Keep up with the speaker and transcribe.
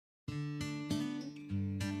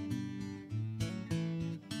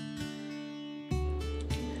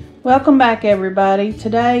Welcome back, everybody.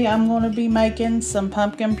 Today I'm going to be making some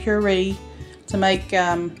pumpkin puree to make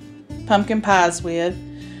pumpkin pies with.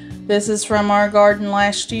 This is from our garden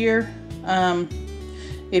last year.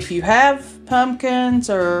 If you have pumpkins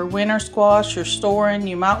or winter squash you're storing,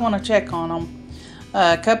 you might want to check on them.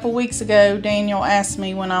 A couple weeks ago, Daniel asked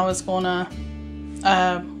me when I was going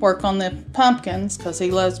to work on the pumpkins because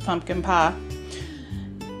he loves pumpkin pie.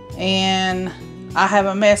 And I have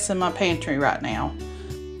a mess in my pantry right now.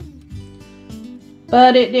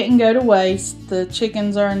 But it didn't go to waste. The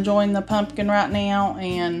chickens are enjoying the pumpkin right now,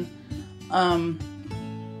 and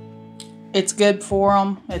it's good for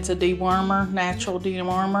them. It's a dewormer, natural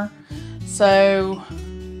dewormer. So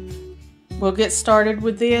we'll get started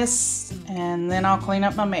with this, and then I'll clean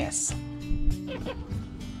up my mess.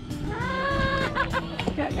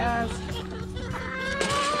 Yeah, guys.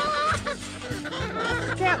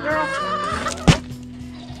 Look out, girl.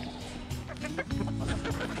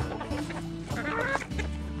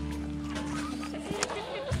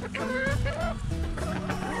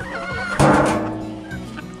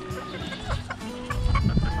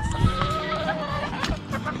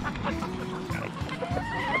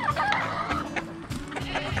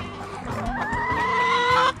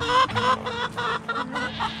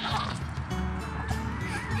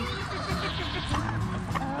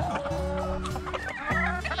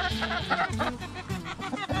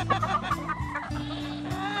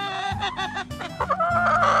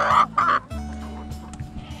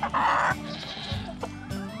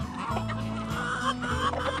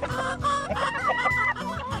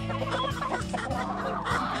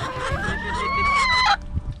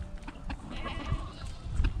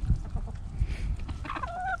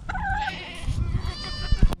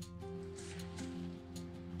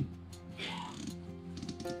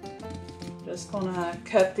 Just gonna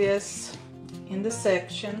cut this into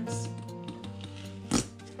sections.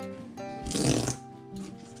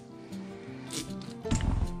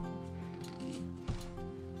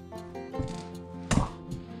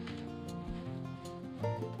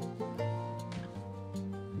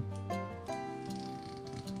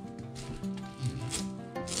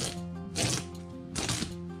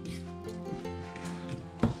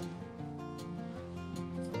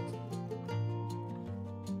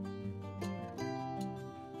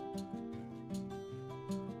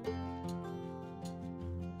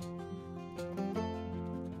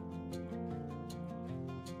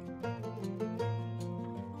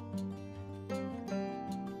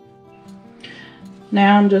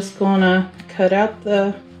 Now I'm just going to cut out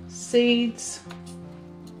the seeds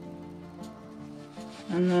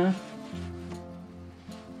and the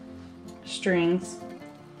strings.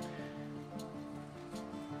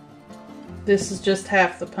 This is just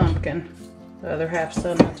half the pumpkin. The other half's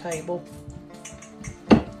on the table.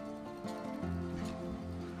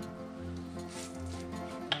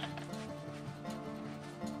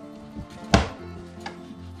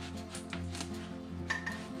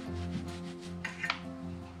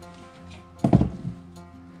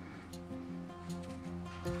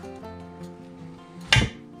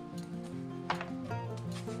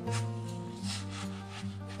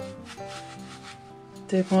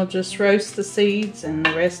 Then we'll just roast the seeds and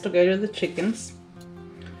the rest will go to the chickens.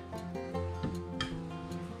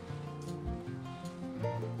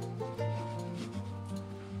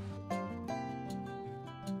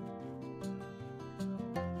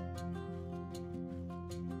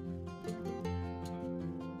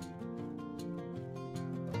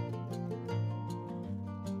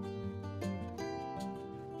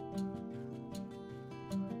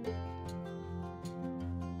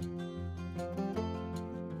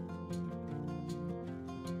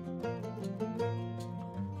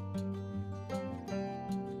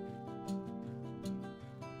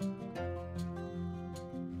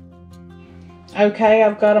 Okay,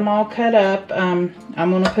 I've got them all cut up. I'm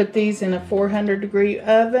going to put these in a 400-degree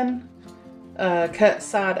oven, cut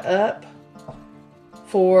side up,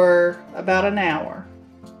 for about an hour.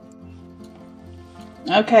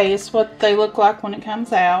 Okay, it's what they look like when it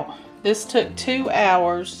comes out. This took 2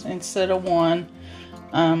 hours instead of 1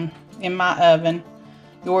 in my oven.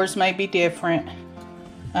 Yours may be different,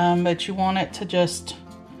 but you want it to just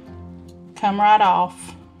come right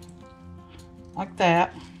off like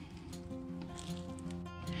that.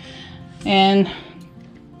 And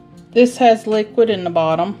this has liquid in the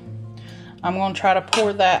bottom. I'm going to try to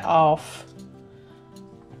pour that off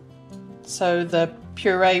so the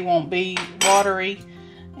puree won't be watery,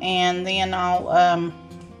 and then I'll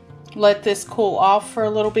let this cool off for a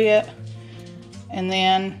little bit, and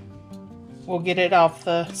then we'll get it off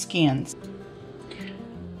the skins.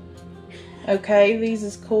 Okay, these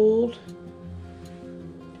is cooled.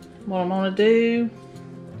 what I'm going to do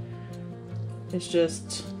is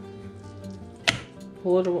just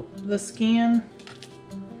pull the skin.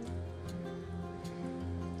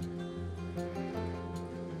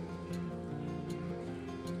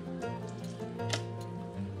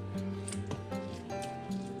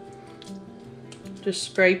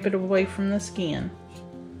 Just scrape it away from the skin.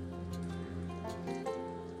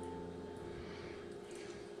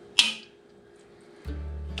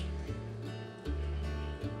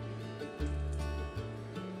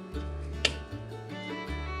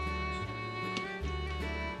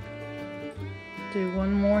 Do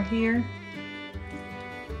one more here.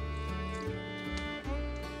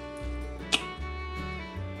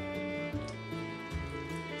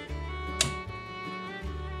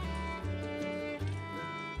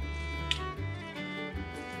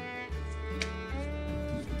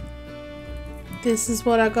 This is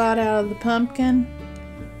what I got out of the pumpkin.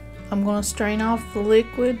 I'm going to strain off the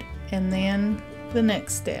liquid and then the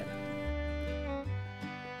next step.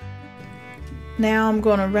 Now I'm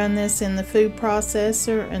going to run this in the food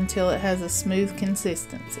processor until it has a smooth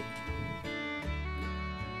consistency.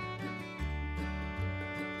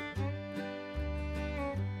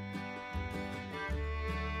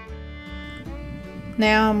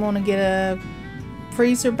 Now I'm going to get a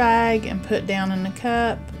freezer bag and put down in a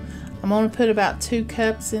cup. I'm going to put about 2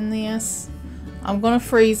 cups in this. I'm going to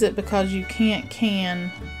freeze it because you can't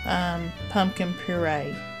can pumpkin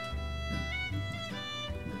puree.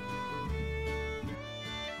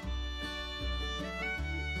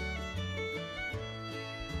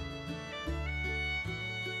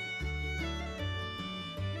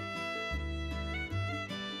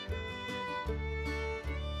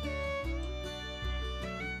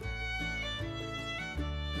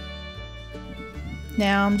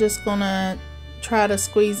 Now I'm just going to try to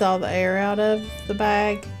squeeze all the air out of the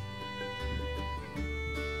bag.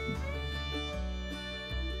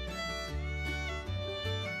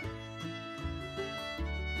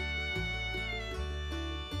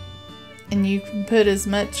 And you can put as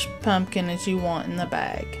much pumpkin as you want in the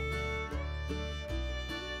bag.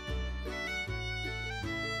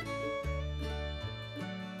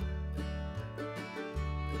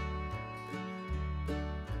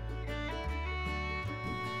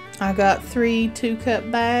 I got 3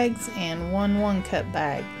 2-cup bags and 1 1-cup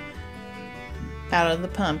bag out of the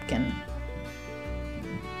pumpkin.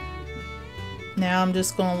 Now I'm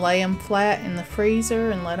just going to lay them flat in the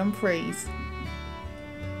freezer and let them freeze.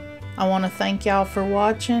 I want to thank y'all for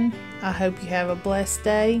watching. I hope you have a blessed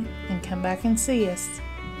day and come back and see us.